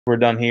we're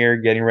done here,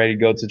 getting ready to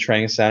go to the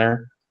training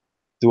center,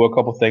 do a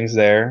couple things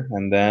there,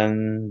 and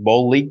then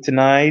bowl league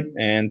tonight,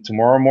 and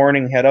tomorrow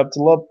morning head up to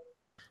Lub.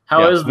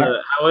 How Yeah, is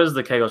tomorrow.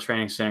 the Kegel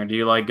Training Center? Do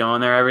you like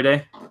going there every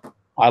day?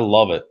 I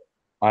love it.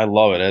 I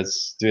love it.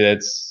 It's dude.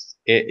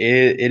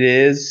 It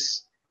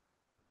is.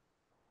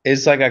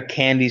 It's like a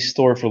candy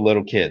store for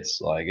little kids.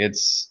 Like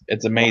it's Why?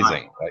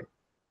 amazing. Like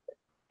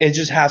it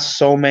just has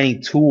so many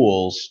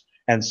tools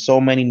and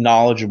so many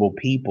knowledgeable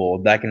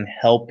people that can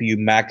help you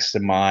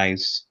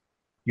maximize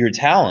your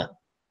talent.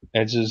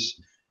 It's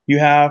just you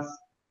have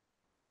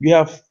you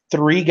have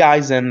three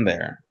guys in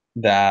there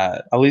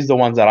that, at least the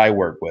ones that I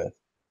work with,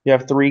 you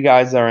have three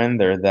guys that are in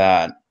there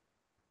that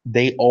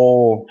they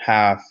all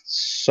have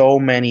so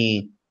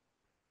many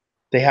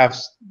they have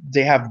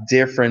they have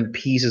different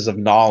pieces of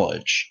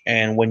knowledge,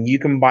 and when you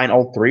combine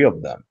all three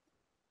of them,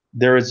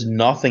 there is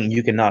nothing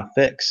you cannot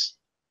fix.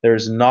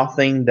 There's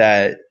nothing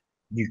that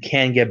you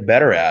can get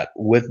better at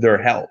with their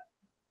help.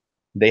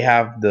 They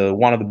have the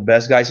one of the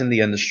best guys in the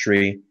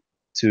industry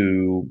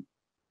to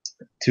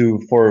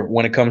for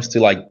when it comes to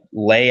like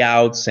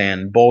layouts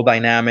and ball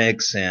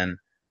dynamics, and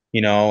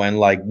and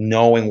like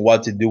knowing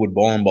what to do with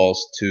bowling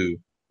balls to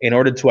in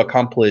order to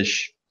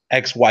accomplish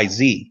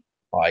XYZ.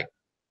 Like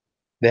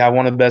they have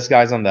one of the best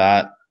guys on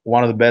that,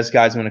 one of the best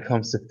guys when it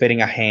comes to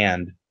fitting a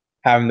hand,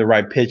 having the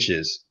right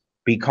pitches,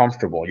 be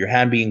comfortable, your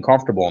hand being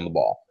comfortable on the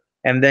ball.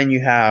 And then you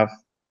have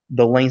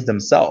the lanes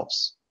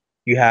themselves.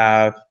 You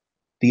have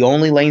the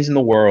only lanes in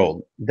the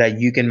world that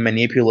you can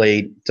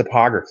manipulate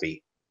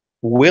topography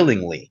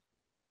willingly.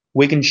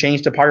 We can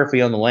change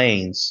topography on the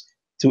lanes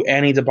to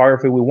any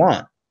topography we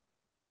want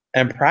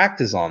and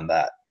practice on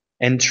that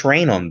and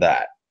train on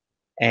that.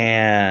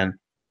 And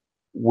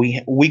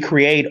we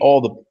create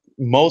all the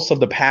most of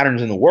the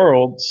patterns in the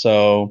world,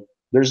 so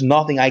there's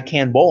nothing I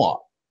can't bowl on.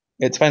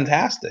 It's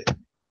fantastic.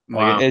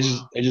 Like Wow.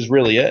 it just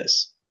really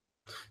is.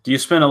 Do you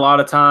spend a lot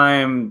of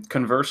time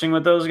conversing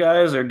with those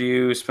guys, or do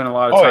you spend a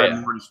lot of Oh time yeah.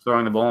 more just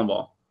throwing the bowling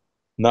ball?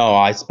 No,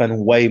 I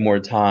spend way more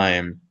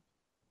time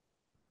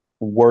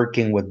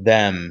working with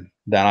them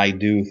than I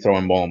do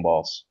throwing bowling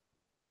balls.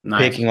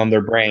 Nice. Picking on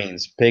their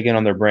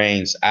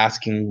brains,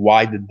 asking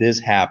why did this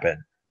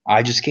happen?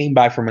 I just came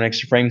back from an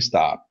extra frame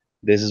stop.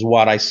 This is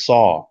what I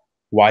saw.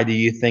 Why do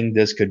you think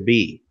this could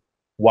be?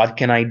 What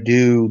can I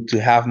do to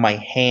have my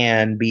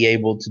hand be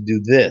able to do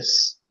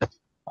this?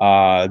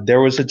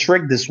 There was a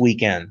trick this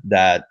weekend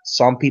that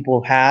some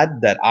people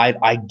had that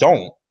I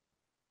don't.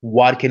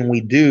 What can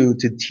we do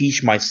to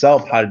teach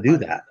myself how to do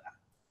that?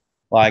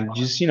 Like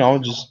just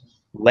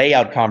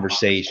layout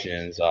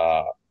conversations,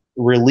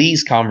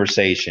 release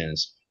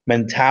conversations,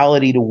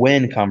 mentality to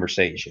win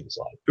conversations.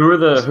 Like Who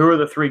are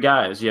the three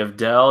guys? You have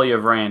Dell, you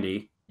have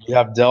Randy. you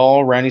have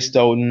Dell, Randy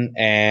Stoughton,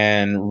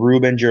 and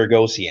Ruben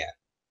Jergosian.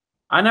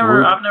 I've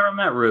never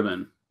met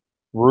Ruben.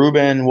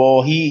 Ruben,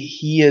 well,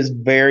 he is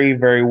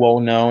very well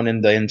known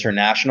in the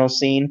international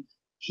scene.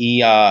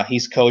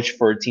 He's coached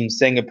for Team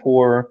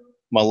Singapore,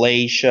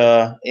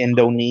 Malaysia,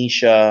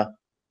 Indonesia.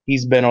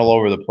 He's been all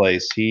over the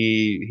place.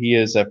 He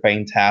is a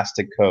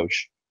fantastic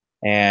coach,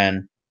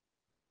 and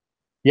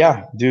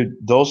yeah, dude,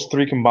 those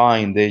three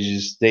combined,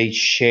 they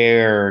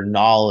share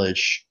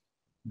knowledge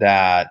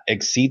that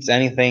exceeds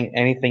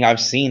anything I've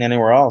seen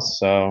anywhere else.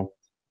 So,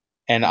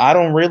 and I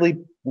don't really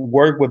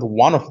work with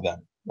one of them.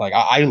 Like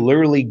I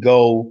literally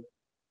go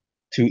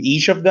to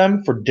each of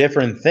them for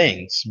different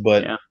things,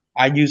 but Yeah.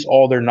 I use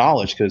all their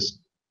knowledge because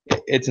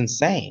it's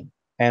insane.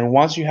 And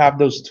once you have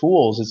those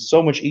tools, it's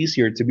so much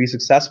easier to be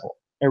successful.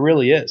 It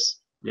really is.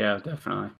 Yeah, definitely.